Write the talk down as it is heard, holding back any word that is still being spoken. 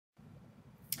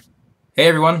Hey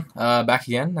everyone, back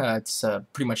again. It's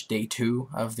pretty much day 2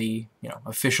 of the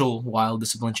official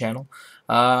WildDiscipline channel.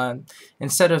 Uh,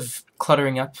 Instead of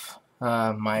cluttering up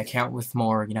my account with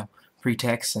more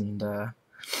pretext and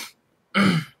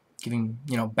giving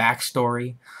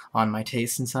backstory on my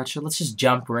tastes and such, let's just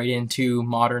jump right into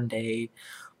modern day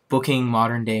booking,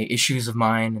 modern day issues of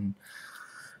mine,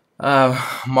 and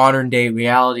modern day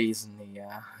realities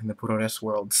in the pro-res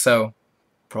world. So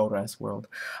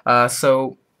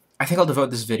I think I'll devote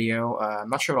this video,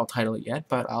 I'm not sure what I'll title it yet,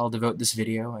 but I'll devote this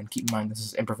video, and keep in mind this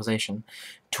is improvisation,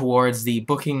 towards the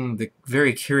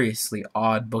very curiously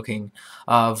odd booking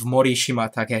of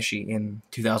Morishima Takeshi in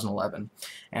 2011.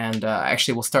 And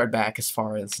actually we'll start back as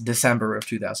far as December of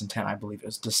 2010, I believe it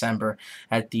was December,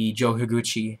 at the Joe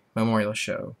Higuchi Memorial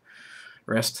Show.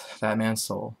 Rest that man's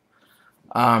soul.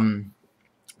 At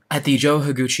the Joe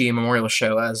Higuchi Memorial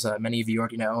Show, as many of you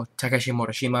already know, Takeshi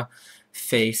Morishima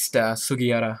faced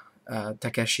Sugiura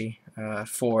Takeshi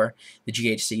for the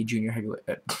GHC Junior Heavyweight.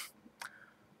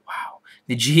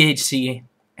 The GHC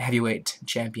Heavyweight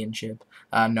Championship,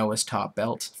 Noah's top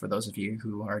belt. For those of you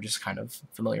who are just kind of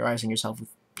familiarizing yourself with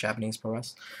Japanese pro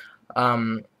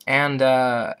wrestling. And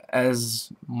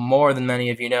as more than many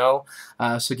of you know,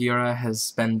 Sugiura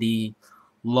has been the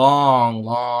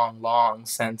long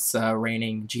since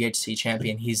reigning GHC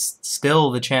champion. He's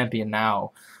still the champion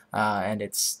now, and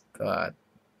it's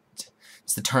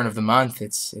the turn of the month.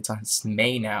 It's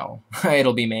May now.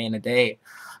 It'll be May in a day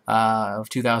of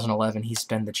 2011. He's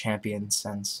been the champion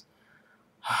since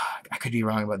I could be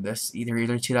wrong about this. Either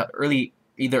early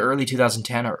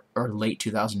 2010 or late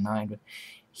 2009, but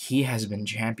he has been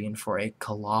champion for a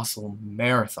colossal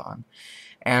marathon.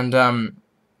 And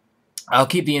I'll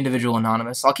keep the individual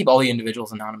anonymous. I'll keep all the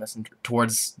individuals anonymous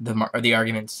towards the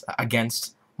arguments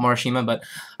against Morishima, but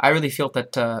I really felt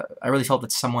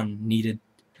that someone needed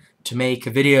to make a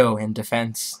video in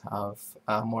defense of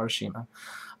Morishima.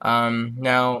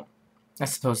 Now, I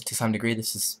suppose to some degree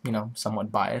this is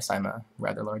somewhat biased. I'm a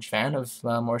rather large fan of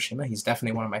Morishima. He's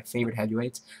definitely one of my favorite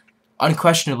heavyweights.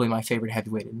 Unquestionably my favorite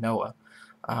heavyweight in Noah.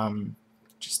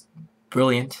 Just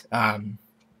brilliant.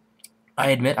 I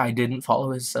admit I didn't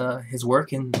follow his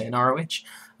work in ROH.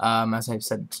 As I've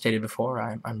stated before,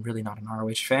 I'm really not an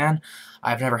ROH fan.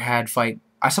 I've never had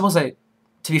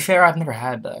to be fair, I've never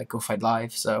had Go Fight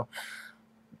Live, so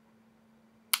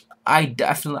I've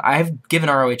given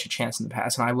ROH a chance in the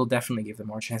past, and I will definitely give them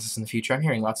more chances in the future. I'm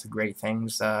hearing lots of great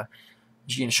things.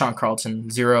 Sean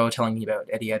Carlton Zero telling me about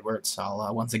Eddie Edwards.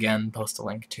 I'll once again post a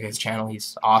link to his channel.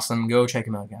 He's awesome. Go check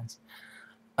him out, guys.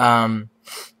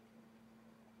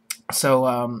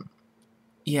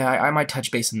 Yeah, I might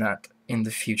touch base on that in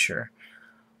the future.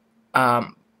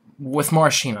 With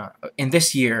Morishima, in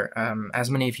this year, as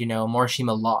many of you know,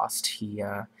 Morishima lost. He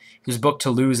was booked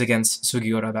to lose against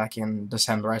Sugiura back in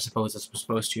December. I suppose this was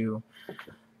supposed to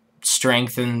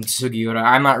strengthen Sugiura.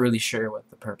 I'm not really sure what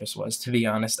the purpose was, to be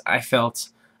honest. I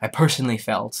personally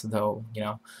felt, though,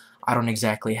 I don't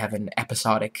exactly have an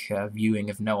episodic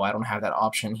viewing of Noah. I don't have that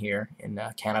option here in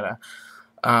Canada.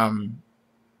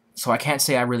 So I can't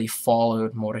say I really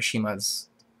followed Morishima's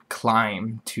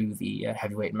climb to the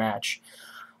heavyweight match,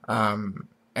 and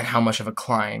how much of a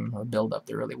climb or build-up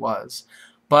there really was.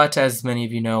 But as many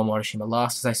of you know, Morishima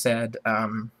lost, as I said.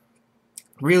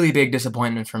 Really big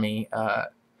disappointment for me. I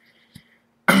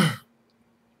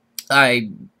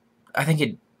think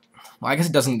it... Well, I guess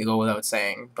it doesn't go without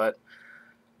saying, but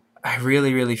I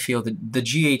really feel that the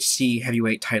GHC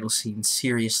heavyweight title scene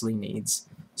seriously needs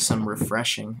some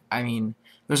refreshing. I mean,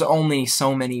 there's only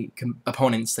so many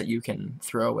opponents that you can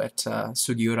throw at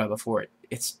Sugiura before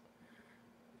it's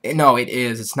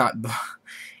not.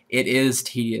 It is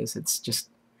tedious. It's just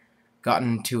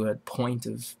gotten to a point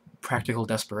of practical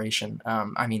desperation.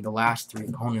 I mean, the last 3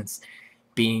 opponents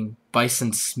being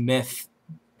Bison Smith,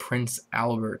 Prince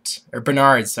Albert, or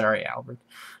Bernard, sorry, Albert,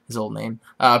 his old name,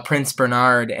 Prince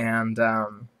Bernard, and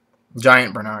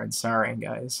Giant Bernard, sorry,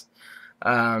 guys.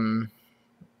 I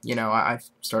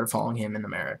started following him in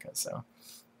America, so.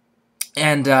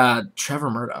 And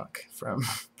Trevor Murdoch from,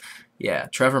 yeah,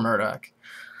 Trevor Murdoch.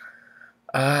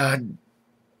 I'm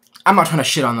not trying to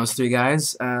shit on those 3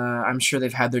 guys. I'm sure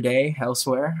they've had their day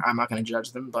elsewhere. I'm not going to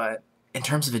judge them, but in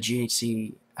terms of the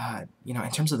GHC,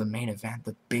 in terms of the main event,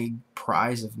 the big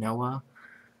prize of Noah,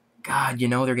 God,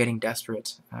 they're getting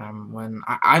desperate. When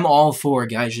I'm all for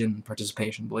Gaijin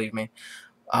participation, believe me.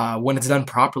 When it's done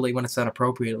properly, when it's done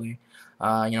appropriately.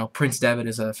 Prince Devitt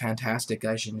is a fantastic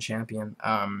Gaijin champion,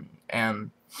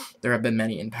 and there have been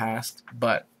many in past,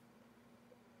 but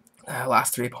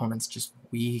last 3 opponents just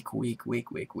weak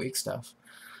stuff.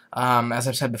 As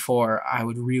I've said before, I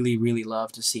would really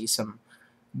love to see some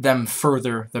them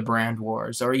further the brand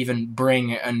wars or even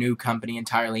bring a new company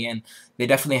entirely in. They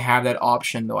definitely have that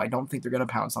option, though I don't think they're going to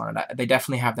pounce on it. They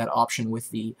definitely have that option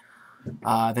with the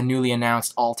newly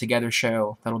announced All Together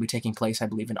show that'll be taking place, I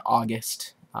believe, in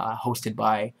August, hosted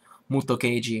by Muto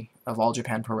Keiji of All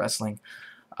Japan Pro Wrestling,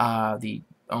 the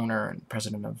owner and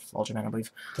president of All Japan, I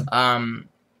believe.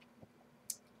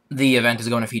 The event is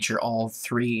going to feature all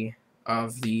 3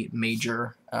 of the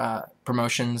major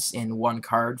promotions in one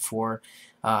card for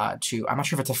I'm not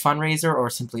sure if it's a fundraiser or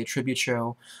simply a tribute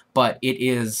show, but it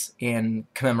is in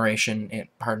commemoration, it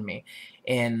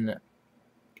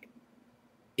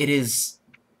is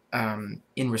in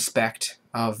respect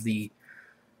of the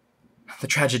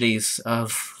tragedies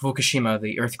of Fukushima,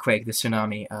 the earthquake, the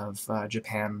tsunami of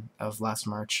Japan of last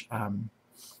March.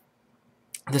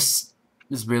 This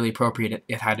is really appropriate.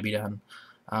 It had to be done.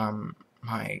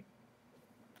 My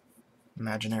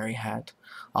imaginary hat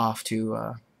off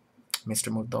to Mr.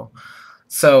 Muto.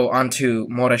 So, on to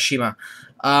Morishima.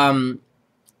 Pardon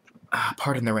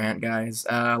the rant, guys.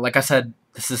 Like I said,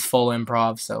 this is full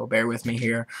improv, so bear with me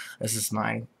here. This is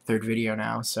my 3rd video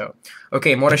now, so...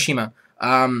 Okay, Morishima.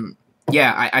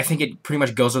 Yeah, I think it pretty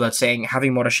much goes without saying,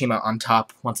 having Morishima on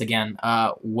top, once again,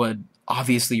 would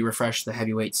obviously refresh the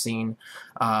heavyweight scene.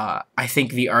 I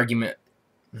think the argument...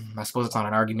 I suppose it's not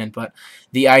an argument, but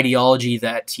the ideology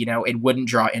that, you know, it wouldn't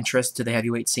draw interest to the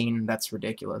heavyweight scene, that's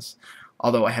ridiculous.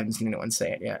 Although I haven't seen anyone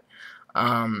say it yet.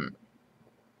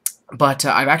 But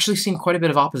I've actually seen quite a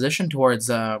bit of opposition towards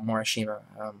Morishima,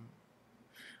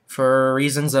 for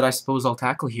reasons that I suppose I'll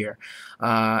tackle here.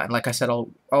 And like I said,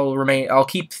 I'll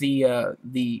keep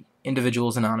the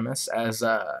individuals anonymous, as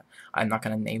I'm not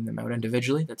going to name them out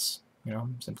individually. That's, you know,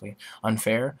 simply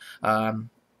unfair.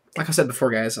 Like I said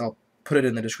before, guys, I'll put it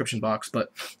in the description box,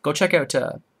 but go check out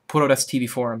Puroresu TV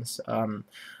forums,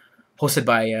 hosted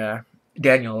by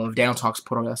Daniel of Daniel Talks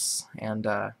Puroresu and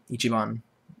Ichiban.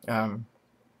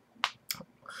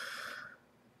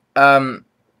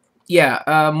 Yeah,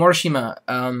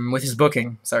 Morishima, with his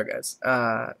booking, sorry guys,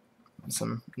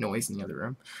 some noise in the other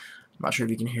room, I'm not sure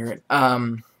if you can hear it.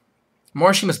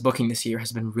 Morishima's booking this year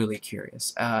has been really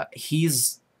curious.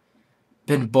 He's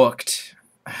been booked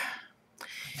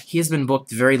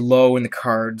very low in the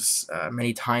cards,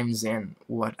 many times in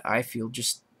what I feel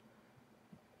just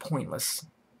pointless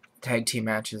tag team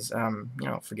matches. You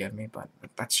know, forgive me, but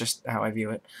that's just how I view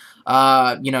it.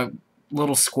 You know,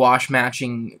 little squash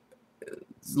matches,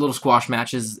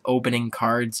 opening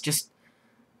cards, just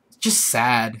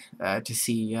sad to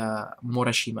see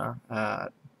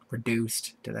Morishima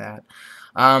reduced to that.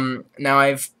 Now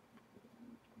I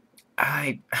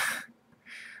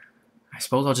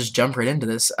suppose I'll just jump right into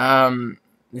this.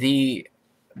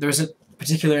 There's a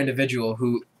particular individual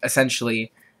who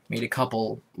essentially made a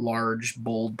couple large,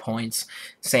 bold points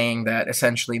saying that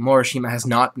essentially Morishima has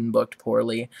not been booked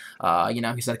poorly. You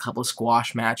know, he's had a couple of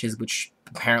squash matches, which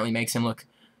apparently makes him look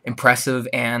impressive,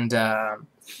 and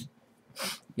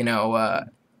you know,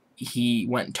 he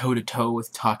went toe-to-toe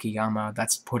with Takayama.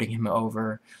 That's putting him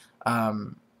over.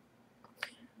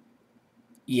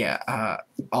 Yeah,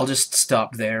 I'll just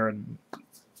stop there and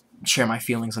share my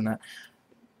feelings on that.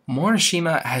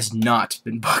 Morishima has not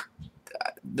been booked.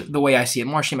 The way I see it,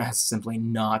 Morishima has simply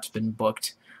not been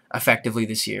booked effectively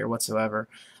this year whatsoever.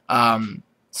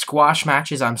 Squash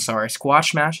matches, I'm sorry,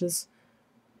 squash matches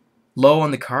low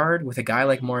on the card with a guy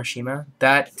like Morishima,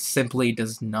 that simply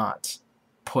does not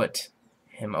put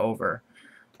him over.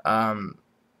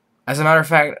 As a matter of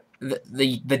fact,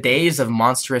 the days of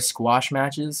monstrous squash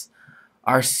matches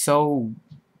are so...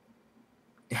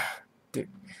 They're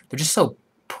just so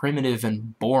primitive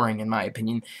and boring, in my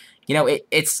opinion. You know,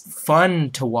 it's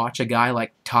fun to watch a guy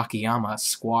like Takayama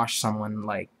squash someone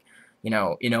like, you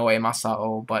know, Inoue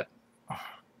Masao, but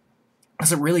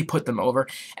does it really put them over?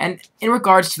 And in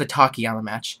regards to the Takayama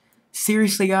match,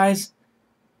 seriously, guys,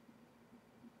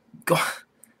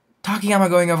 Takayama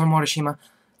going over Morishima,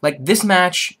 like, this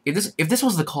match, if this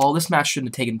was the call, this match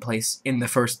shouldn't have taken place in the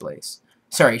first place.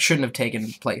 Sorry, shouldn't have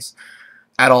taken place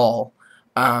at all.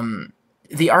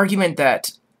 The argument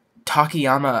that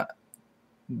Takayama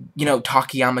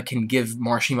can give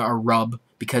Morishima a rub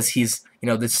because he's, you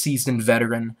know, the seasoned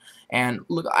veteran. And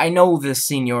look, I know the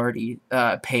seniority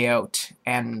payout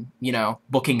and, you know,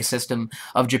 booking system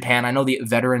of Japan. I know the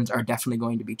veterans are definitely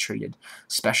going to be treated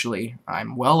specially.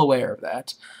 I'm well aware of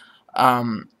that.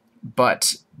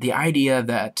 But the idea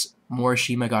that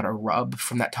Morishima got a rub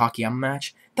from that Takayama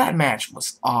match, that match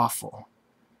was awful.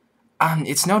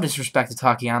 It's no disrespect to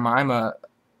Takayama.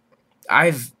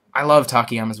 I love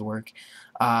Takayama's work.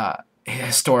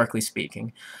 historically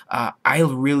speaking. I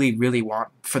really, really want,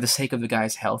 for the sake of the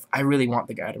guy's health, I really want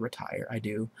the guy to retire. I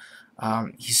do.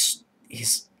 He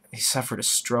suffered a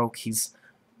stroke. He's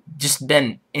just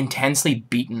been intensely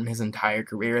beaten his entire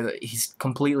career. He's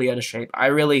completely out of shape. I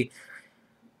really,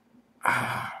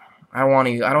 I don't want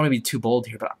to be too bold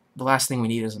here, but the last thing we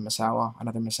need is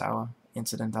another Misawa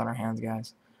incident on our hands,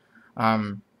 guys.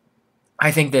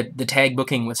 I think that the tag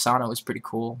booking with Sano is pretty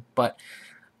cool, but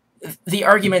the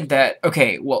argument that,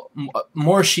 okay, well,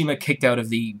 Morishima kicked out of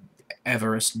the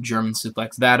Everest German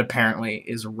suplex, that apparently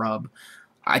is a rub.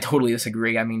 I totally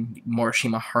disagree. I mean,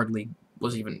 Morishima hardly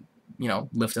was even,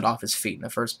 lifted off his feet in the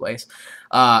first place.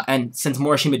 And since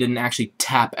Morishima didn't actually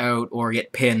tap out or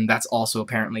get pinned, that's also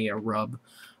apparently a rub,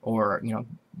 or,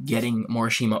 getting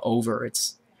Morishima over.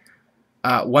 It's,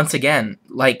 once again,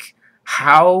 like,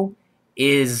 how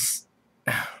is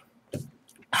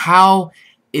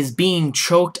being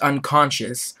choked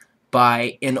unconscious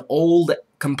by an old,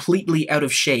 completely out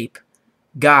of shape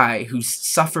guy who's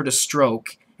suffered a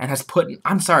stroke and has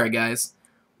I'm sorry, guys,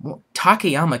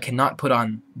 Takayama cannot put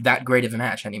on that great of a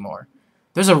match anymore.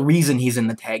 There's a reason he's in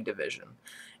the tag division.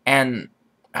 And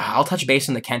I'll touch base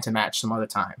on the Kenta match some other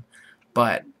time.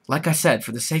 But like I said,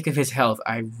 for the sake of his health,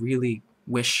 I really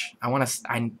wish, I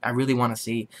really want to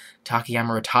see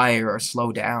Takayama retire or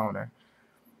slow down. Or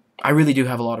I really do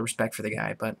have a lot of respect for the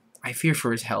guy, but I fear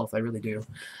for his health. I really do.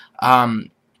 The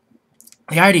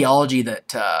ideology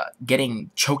that getting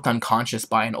choked unconscious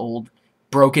by an old,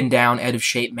 broken down, out of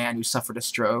shape man who suffered a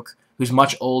stroke, who's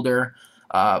much older,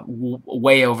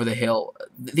 way over the hill.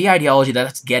 The ideology that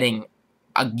that's getting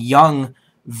a young,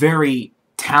 very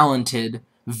talented,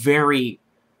 very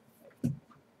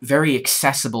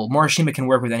accessible. Morishima can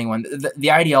work with anyone.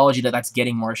 The ideology that that's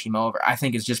getting Morishima over, I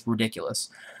think, is just ridiculous.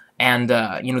 And,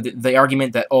 the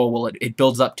argument that, oh, well, it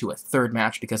builds up to a third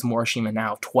match because Morishima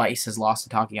now twice has lost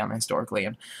to Takayama historically,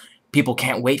 and people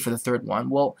can't wait for the third one.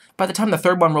 Well, by the time the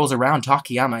third one rolls around,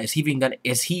 Takayama, is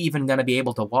he even gonna be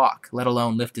able to walk, let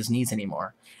alone lift his knees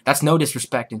anymore? That's no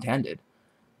disrespect intended.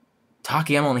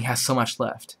 Takayama only has so much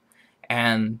left.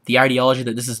 And the ideology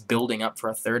that this is building up for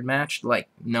a third match, like,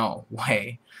 no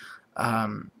way.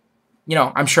 I'm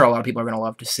sure a lot of people are going to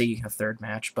love to see a third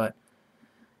match, but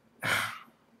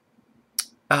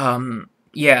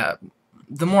yeah,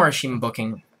 the Morishima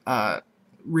booking,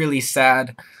 really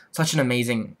sad. Such an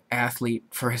amazing athlete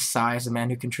for his size, a man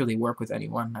who can truly work with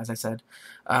anyone, as I said.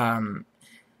 I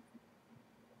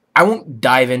won't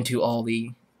dive into all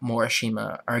the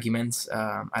Morishima arguments.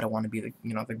 I don't want to be the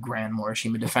grand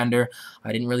Morishima defender.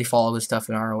 I didn't really follow his stuff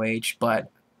in ROH,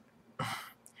 but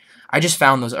I just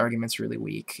found those arguments really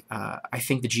weak. I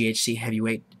think the GHC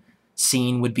heavyweight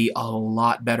scene would be a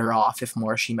lot better off if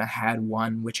Morishima had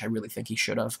won, which I really think he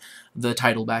should have, the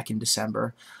title back in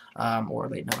December, or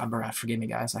late November. Forgive me,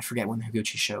 guys. I forget when the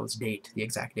Higuchi show's the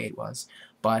exact date was.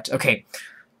 But, okay,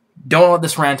 don't let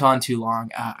this rant on too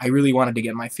long. I really wanted to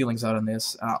get my feelings out on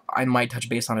this. I might touch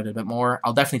base on it a bit more.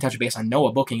 I'll definitely touch base on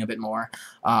Noah booking a bit more.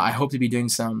 I hope to be doing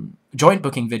some joint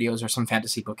booking videos or some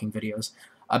fantasy booking videos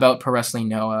about Pro Wrestling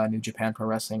Noah, New Japan Pro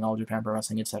Wrestling, All Japan Pro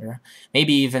Wrestling, etc.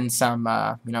 Maybe even some,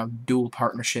 dual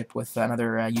partnership with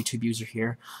another YouTube user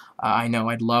here. I know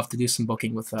I'd love to do some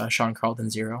booking with Sean Carlton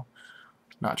Zero.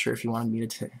 Not sure if he wanted me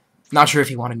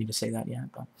to say that yet,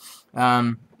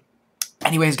 but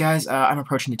anyways, guys, I'm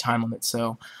approaching the time limit,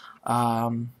 so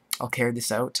I'll carry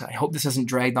this out. I hope this hasn't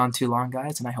dragged on too long,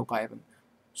 guys, and I hope I haven't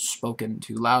spoken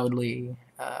too loudly,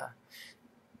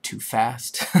 too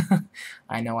fast.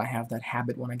 I know I have that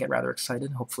habit when I get rather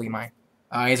excited. Hopefully my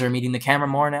eyes are meeting the camera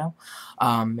more now.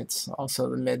 It's also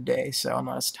the midday, so I'm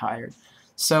not as tired.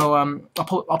 So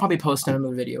I'll probably post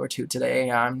another video or two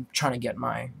today. I'm trying to get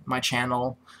my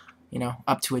channel,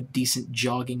 up to a decent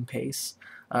jogging pace.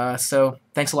 So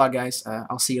thanks a lot, guys.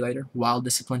 I'll see you later.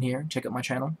 WildDiscipline here. Check out my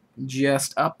channel.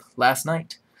 Just up last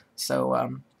night.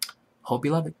 So hope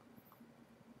you love it.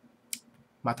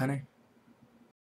 Matane.